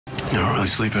I don't really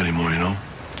sleep anymore, you know?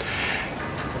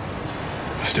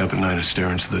 I stay up at night, I stare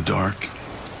into the dark.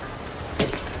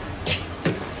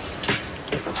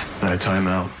 And I time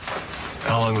out.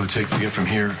 How long will it take to get from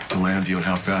here to Landview and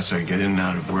how fast I can get in and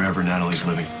out of wherever Natalie's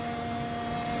living?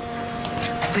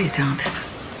 Please don't.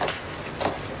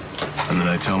 And then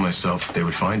I tell myself they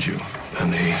would find you,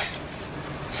 and they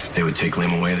would take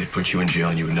Liam away, they'd put you in jail,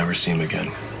 and you would never see him again.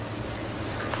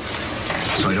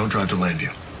 So I don't drive to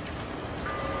Landview.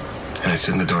 And I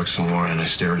sit in the dark some more, and I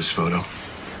stare at his photo.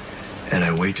 And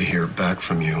I wait to hear back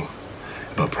from you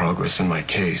about progress in my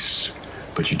case,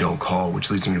 but you don't call,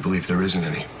 which leads me to believe there isn't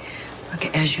any. Look,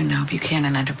 as you know,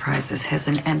 Buchanan Enterprises has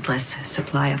an endless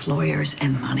supply of lawyers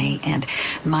and money, and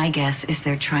my guess is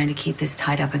they're trying to keep this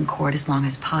tied up in court as long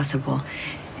as possible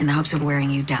in the hopes of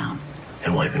wearing you down.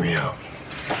 And wiping me out.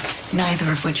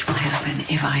 Neither of which will happen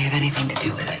if I have anything to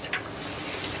do with it.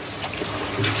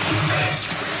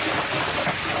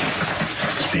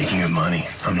 Speaking of money,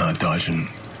 I'm not dodging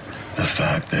the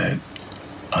fact that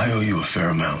I owe you a fair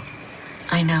amount.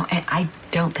 I know, and I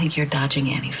don't think you're dodging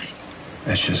anything.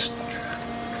 It's just...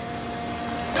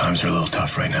 times are a little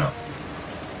tough right now.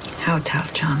 How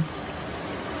tough, John?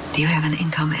 Do you have an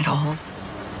income at all?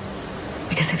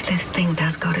 Because if this thing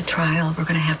does go to trial, we're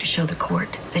going to have to show the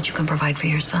court that you can provide for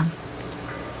your son.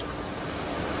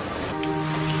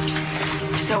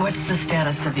 So what's the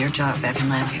status of your job back in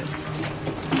Landview?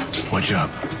 What job?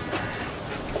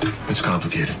 It's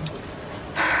complicated.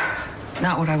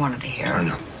 Not what I wanted to hear. I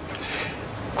know.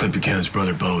 Clint Buchanan's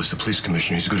brother, Bo, is the police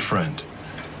commissioner. He's a good friend.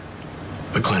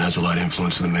 But Clint has a lot of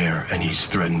influence with the mayor, and he's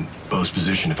threatened Bo's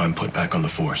position if I'm put back on the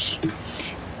force.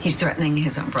 He's threatening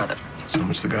his own brother. So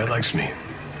much the guy likes me.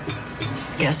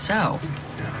 Guess so.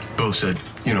 Yeah. Bo said,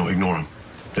 you know, ignore him.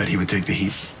 That he would take the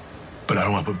heat. But I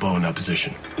don't want to put Bo in that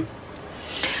position.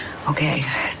 Okay,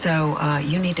 so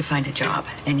you need to find a job,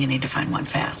 and you need to find one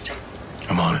fast.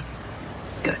 I'm on it.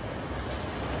 Good.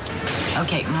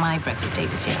 Okay, my breakfast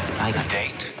date is here, so I got...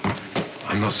 Date?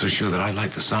 I'm not so sure that I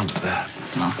like the sound of that.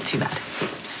 Well, too bad.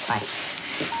 Bye.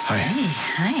 Hi. Hey,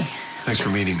 hi. Thanks for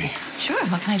meeting me. Sure,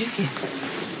 what can I do for you?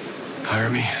 Hire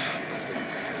me?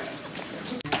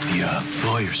 The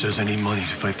lawyer says I need money to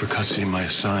fight for custody of my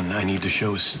son. I need to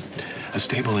show a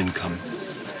stable income.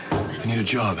 I need a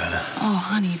job, Anna. Oh,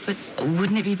 honey, but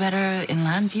wouldn't it be better in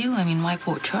Landview? I mean, why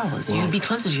Port Charles? Well, you'd be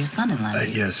closer to your son in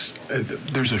Landview. Yes.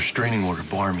 There's a restraining order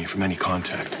barring me from any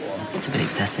contact. It's a bit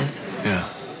excessive. Yeah.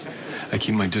 I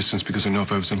keep my distance because I know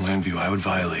if I was in Landview, I would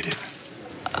violate it.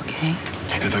 Okay.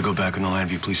 And if I go back in the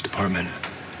Landview Police Department,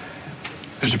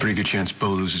 there's a pretty good chance Bo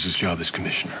loses his job as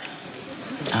commissioner.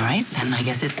 All right, then I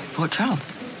guess it's Port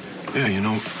Charles. Yeah, you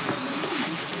know,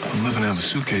 I'm living out of a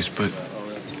suitcase, but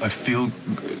I feel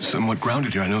somewhat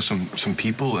grounded here. I know some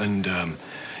people and,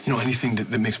 you know, anything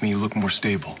that makes me look more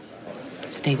stable.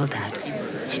 Stable dad.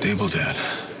 Stable dad.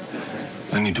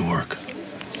 I need to work.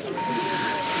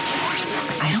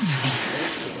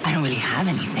 I don't really have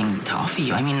anything to offer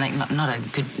you. I mean, like, not a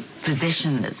good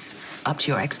position that's up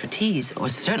to your expertise, or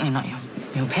certainly not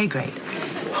your pay grade.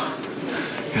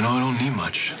 You know, I don't need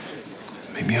much.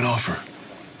 Make me an offer.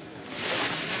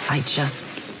 I just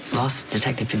lost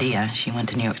Detective Padilla. She went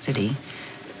to New York City.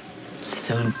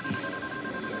 So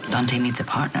Dante needs a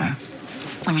partner.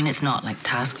 I mean, it's not like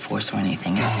task force or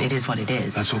anything. It is what it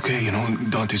is. That's okay. You know,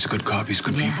 Dante's a good cop. He's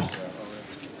good people.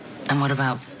 And what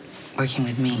about working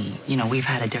with me? You know, we've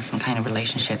had a different kind of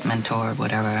relationship, mentor,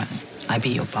 whatever. I'd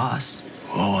be your boss.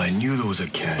 Oh, I knew there was a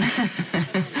catch. I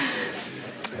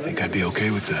think I'd be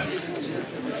okay with that.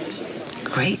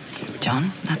 Great,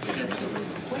 John. That's...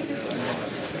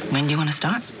 When do you want to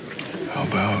start? How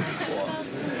about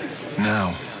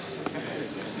now?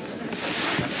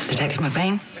 Detective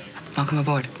McBain, welcome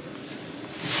aboard.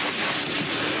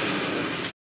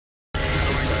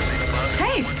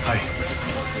 Hey! Hi.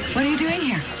 What are you doing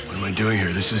here? What am I doing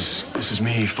here? This is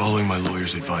me following my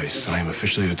lawyer's advice. I am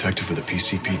officially a detective for the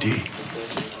PCPD.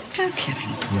 No kidding.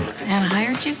 Anna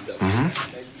hired you?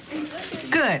 Mm-hmm.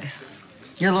 Good.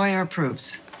 Your lawyer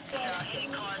approves. Hey,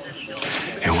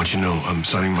 I want you to know, I'm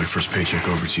signing my first paycheck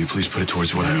over to you. Please put it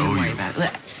towards what I owe you. About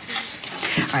it.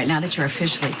 All right, now that you're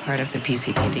officially part of the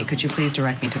PCPD, could you please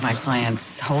direct me to my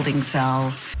client's holding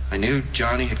cell? I knew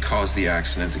Johnny had caused the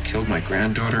accident that killed my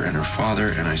granddaughter and her father,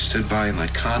 and I stood by and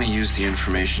let Connie use the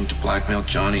information to blackmail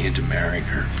Johnny into marrying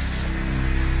her.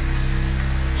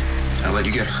 I let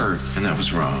you get hurt, and that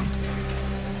was wrong.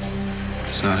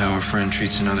 It's not how a friend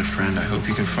treats another friend. I hope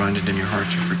you can find it in your heart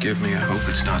to forgive me. I hope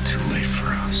it's not too late for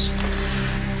us.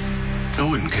 I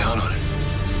wouldn't count on it.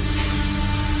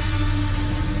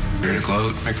 Ready to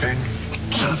gloat, McBain?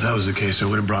 Now, if that was the case, I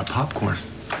would have brought popcorn.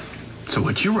 So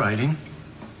what you're writing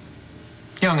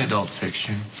Young adult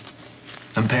fiction.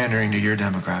 I'm pandering to your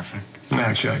demographic.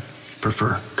 Actually, I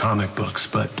prefer comic books,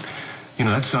 but, you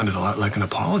know, that sounded a lot like an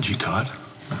apology, Todd.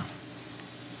 Well,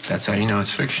 that's how you know it's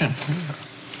fiction.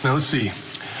 Now, let's see.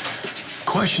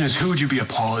 Question is, who would you be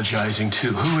apologizing to?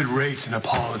 Who would rate an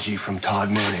apology from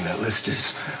Todd Manning? That list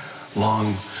is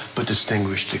long but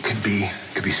distinguished. It could be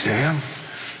Sam,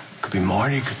 could be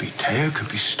Marty, it could be Taya, it could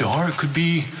be Star, it could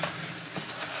be...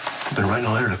 I've been writing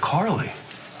a letter to Carly.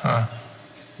 Huh?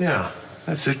 Yeah,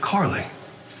 that's it, Carly.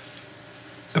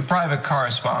 It's a private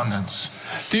correspondence.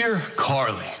 Dear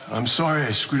Carly, I'm sorry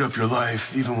I screwed up your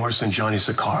life, even worse than Johnny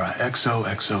Sakara.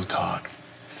 XOXO Todd.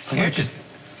 You're just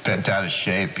bent out of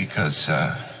shape because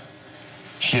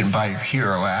she didn't buy your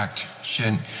hero act. She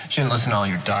didn't listen to all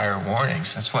your dire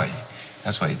warnings. That's why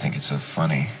you think it's so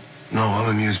funny. No,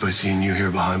 I'm amused by seeing you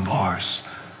here behind bars.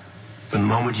 From the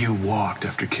moment you walked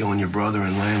after killing your brother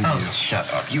in Landview. Oh,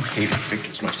 shut up. You hated Victor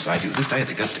as much as I do. At least I had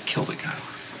the guts to kill the guy.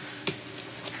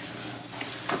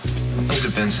 How's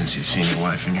it been since you've seen your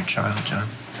wife and your child, John?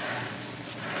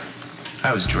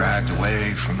 I was dragged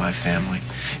away from my family.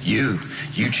 You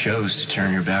chose to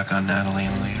turn your back on Natalie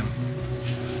and Liam.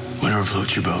 Whatever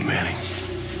floats your boat, Manning.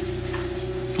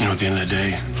 You know, at the end of the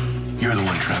day, you're the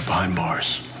one trapped behind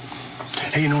bars.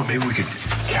 Hey, you know what? Maybe we could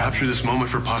capture this moment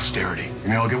for posterity. I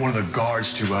mean, I'll get one of the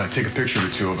guards to take a picture of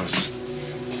the two of us.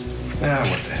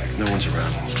 What the heck? No one's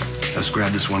around. Let's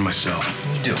grab this one myself.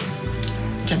 What are you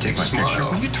doing? You can't take my Smile. picture.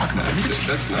 What are you talking about?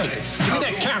 That's nice. Give me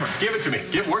that camera. Give it to me.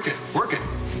 Work it.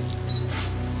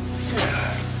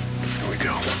 Yeah. There we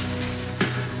go.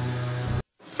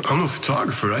 I'm a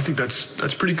photographer. I think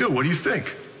that's pretty good. What do you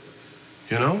think?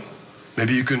 You know?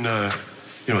 Maybe you can,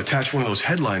 attach one of those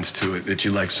headlines to it that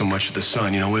you like so much at the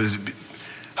Sun. You know, what is it?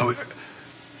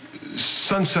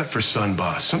 Sunset for Sun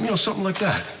Boss. Something like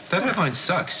that. That headline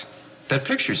sucks. That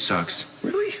picture sucks.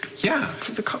 Really? Yeah.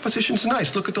 The composition's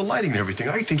nice. Look at the lighting and everything.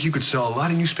 I think you could sell a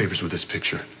lot of newspapers with this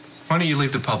picture. Why don't you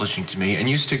leave the publishing to me and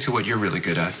you stick to what you're really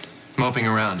good at? Moping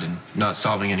around and not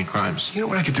solving any crimes. You know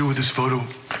what I could do with this photo?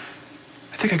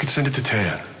 I think I could send it to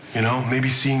Taya. You know, maybe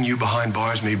seeing you behind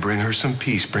bars may bring her some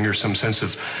peace, bring her some sense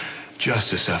of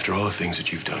justice after all the things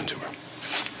that you've done to her.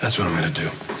 That's what I'm going to do.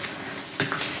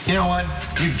 You know what?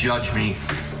 You judge me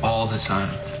all the time.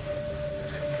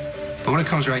 But when it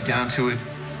comes right down to it,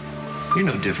 you're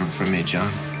no different from me,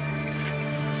 John.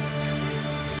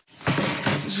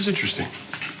 This is interesting.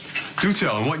 Do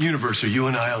tell, in what universe are you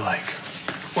and I alike?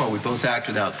 Well, we both act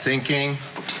without thinking.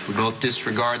 We both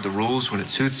disregard the rules when it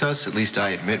suits us. At least I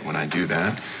admit when I do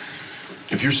that.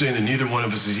 If you're saying that neither one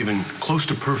of us is even close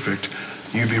to perfect,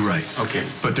 you'd be right. Okay.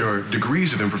 But there are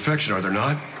degrees of imperfection, are there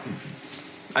not?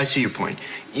 I see your point.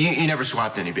 You never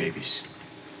swapped any babies.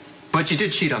 But you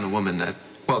did cheat on the woman that,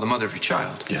 well, the mother of your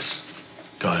child. Yes.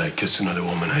 Todd, I kissed another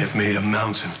woman. I have made a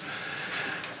mountain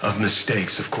of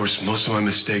mistakes. Of course, most of my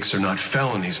mistakes are not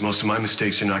felonies. Most of my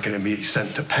mistakes are not going to be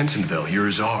sent to Pentonville.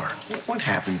 Yours are. What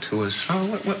happened to us? Huh?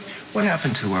 What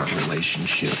happened to our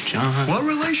relationship, John? What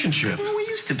relationship? Well, we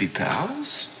used to be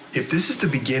pals. If this is the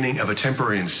beginning of a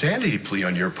temporary insanity plea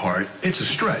on your part, it's a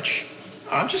stretch.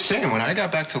 I'm just saying, when I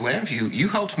got back to Landview, you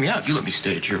helped me out. You let me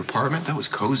stay at your apartment. That was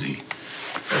cozy.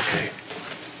 Okay.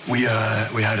 We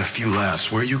had a few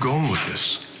laughs. Where are you going with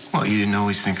this? Well, you didn't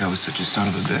always think I was such a son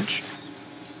of a bitch.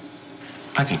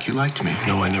 I think you liked me.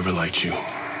 No, I never liked you.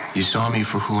 You saw me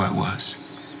for who I was.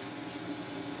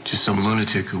 Just some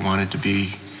lunatic who wanted to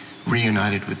be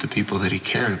reunited with the people that he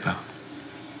cared about.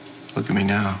 Look at me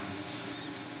now.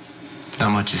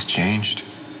 Not much has changed.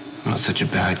 I'm not such a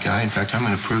bad guy. In fact, I'm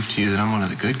going to prove to you that I'm one of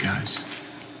the good guys.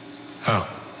 How?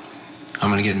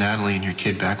 I'm going to get Natalie and your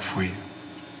kid back for you.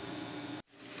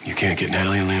 You can't get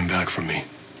Natalie and Liam back from me.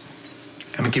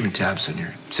 I've been keeping tabs on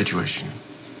your situation.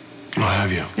 Oh,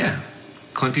 have you? Yeah.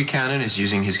 Clint Buchanan is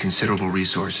using his considerable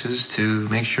resources to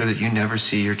make sure that you never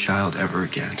see your child ever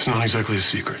again. It's not exactly a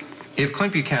secret. If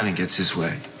Clint Buchanan gets his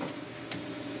way,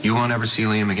 you won't ever see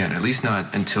Liam again, at least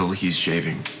not until he's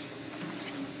shaving.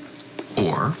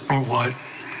 Or what?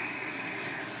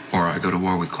 Or I go to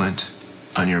war with Clint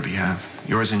on your behalf,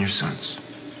 yours and your son's.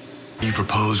 You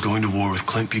propose going to war with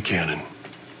Clint Buchanan.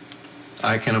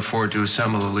 I can afford to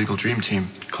assemble a legal dream team.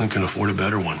 Clint can afford a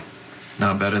better one.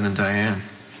 Not better than Diane.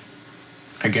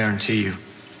 I guarantee you.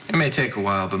 It may take a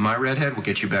while, but my redhead will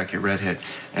get you back your redhead.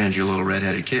 And your little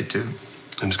redheaded kid, too.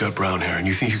 Tim's got brown hair, and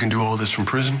you think you can do all this from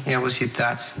prison? Yeah, well, see,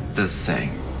 that's the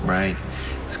thing, right?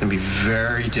 It's going to be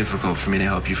very difficult for me to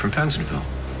help you from Pentonville.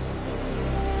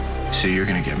 So you're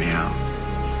going to get me out.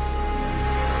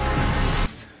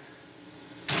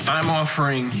 I'm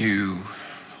offering you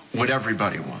what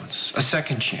everybody wants. A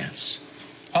second chance.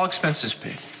 All expenses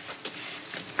paid.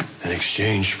 In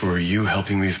exchange for you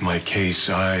helping me with my case,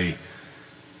 I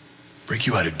break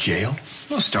you out of jail?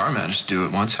 Well, Star managed to do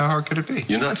it once. How hard could it be?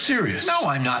 You're not serious. No,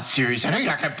 I'm not serious. I know you're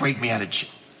not going to break me out of jail.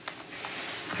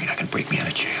 You're not going to break me out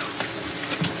of jail.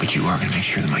 But you are going to make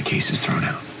sure that my case is thrown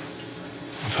out.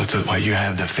 I thought that's why you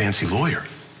have that fancy lawyer.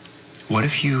 What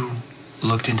if you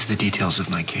looked into the details of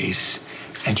my case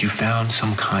and you found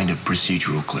some kind of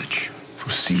procedural glitch?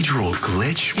 Procedural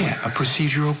glitch? Yeah, a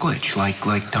procedural glitch, like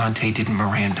Dante didn't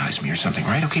Mirandize me or something,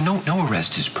 right? Okay, no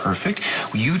arrest is perfect.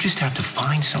 You just have to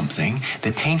find something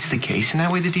that taints the case, and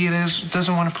that way the DA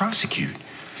doesn't want to prosecute.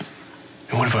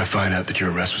 And what if I find out that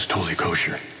your arrest was totally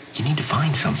kosher? You need to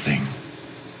find something.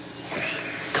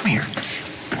 Come here.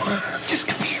 What? Just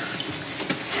come here.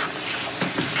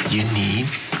 You need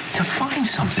to find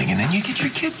something, and then you get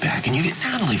your kid back, and you get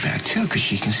Natalie back, too, because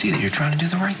she can see that you're trying to do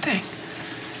the right thing.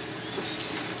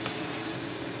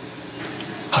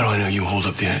 How do I know you hold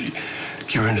up the end?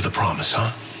 You're into the promise,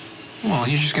 huh? Well,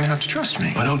 you're just going to have to trust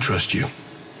me. I don't trust you.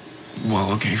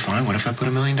 Well, okay, fine. What if I put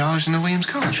 $1 million in the Williams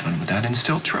College Fund? Would that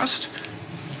instill trust?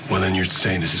 Well, then you're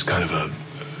saying this is kind of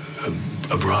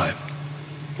a bribe.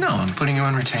 No, I'm putting you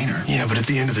on retainer. Yeah, but at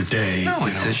the end of the day... No,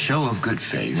 it's a show of good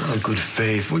faith. No, good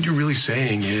faith. What you're really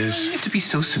saying is... You have to be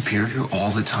so superior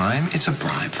all the time. It's a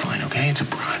bribe, fine, okay? It's a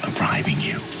bribe. I'm bribing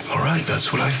you. All right,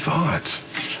 that's what I thought.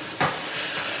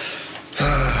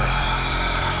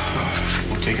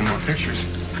 We're taking more pictures.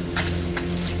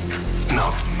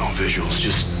 No visuals,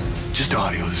 just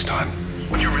audio this time.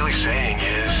 What you're really saying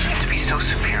is... You have to be so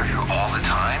superior all the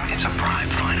time. It's a bribe,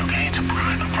 fine, okay? It's a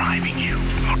bribe. I'm bribing you.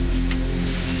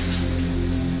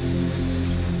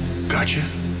 Gotcha.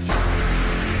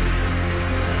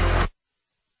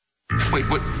 Wait,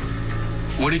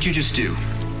 what did you just do?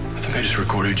 I think I just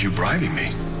recorded you bribing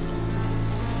me.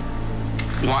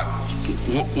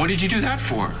 What did you do that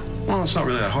for? Well, it's not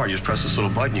really that hard. You just press this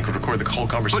little button, you can record the whole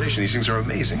conversation. These things are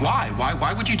amazing.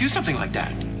 Why would you do something like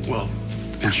that? Well,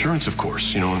 insurance, of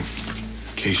course. You know, in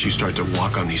case you start to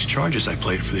walk on these charges, I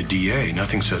played for the DA.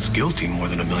 Nothing says guilty more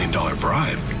than $1 million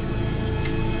bribe.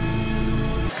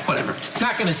 Whatever. It's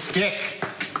not gonna stick,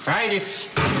 right?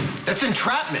 That's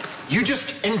entrapment. You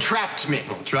just entrapped me.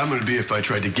 Well, entrapment would be if I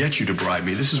tried to get you to bribe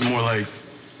me. This is more like...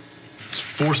 it's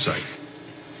foresight.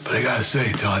 But I gotta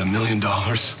say, Todd, $1 million...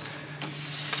 I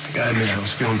gotta admit, I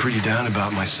was feeling pretty down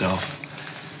about myself.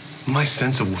 My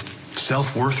sense of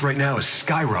self-worth right now is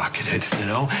skyrocketed, you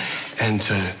know? And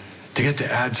to get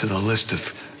to add to the list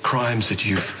of crimes that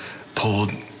you've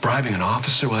pulled, bribing an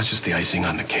officer, well, that's just the icing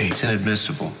on the cake. It's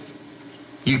inadmissible.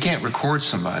 You can't record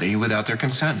somebody without their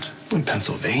consent. In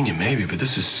Pennsylvania, maybe, but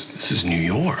this is New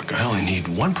York. I only need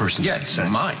one person's consent.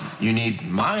 Yes, mine. You need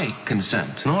my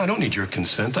consent. No, I don't need your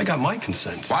consent. I got my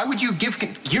consent. Why would you give...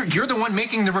 You're the one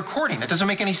making the recording. That doesn't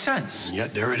make any sense. And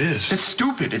yet, there it is. It's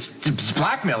stupid. It's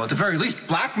blackmail at the very least.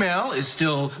 Blackmail is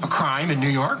still a crime in New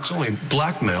York. It's only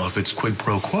blackmail if it's quid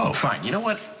pro quo. Fine. You know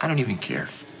what? I don't even care.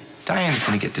 Diane's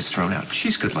going to get this thrown out.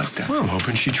 She's good like that. Well, I'm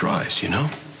hoping she tries, you know?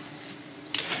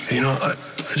 Hey, you know, I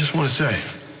just want to say,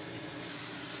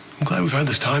 I'm glad we've had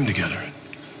this time together.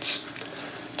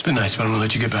 It's been nice, but I'm going to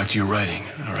let you get back to your writing,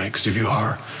 all right? Because if you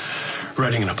are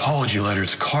writing an apology letter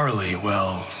to Carly,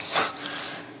 well,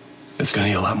 it's going to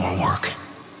need a lot more work.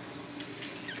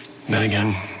 Then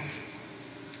again,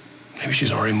 maybe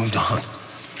she's already moved on.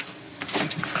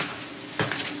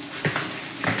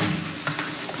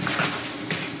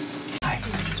 Hi.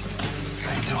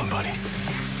 How you doing, buddy?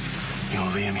 You know,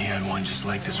 Liam, he had one just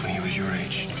like this when he was your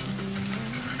age.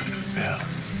 Yeah.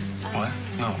 What?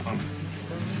 No,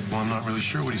 I'm not really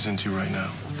sure what he's into right now.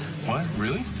 What?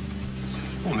 Really?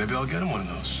 Well, maybe I'll get him one of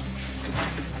those.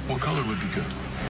 What color would be good?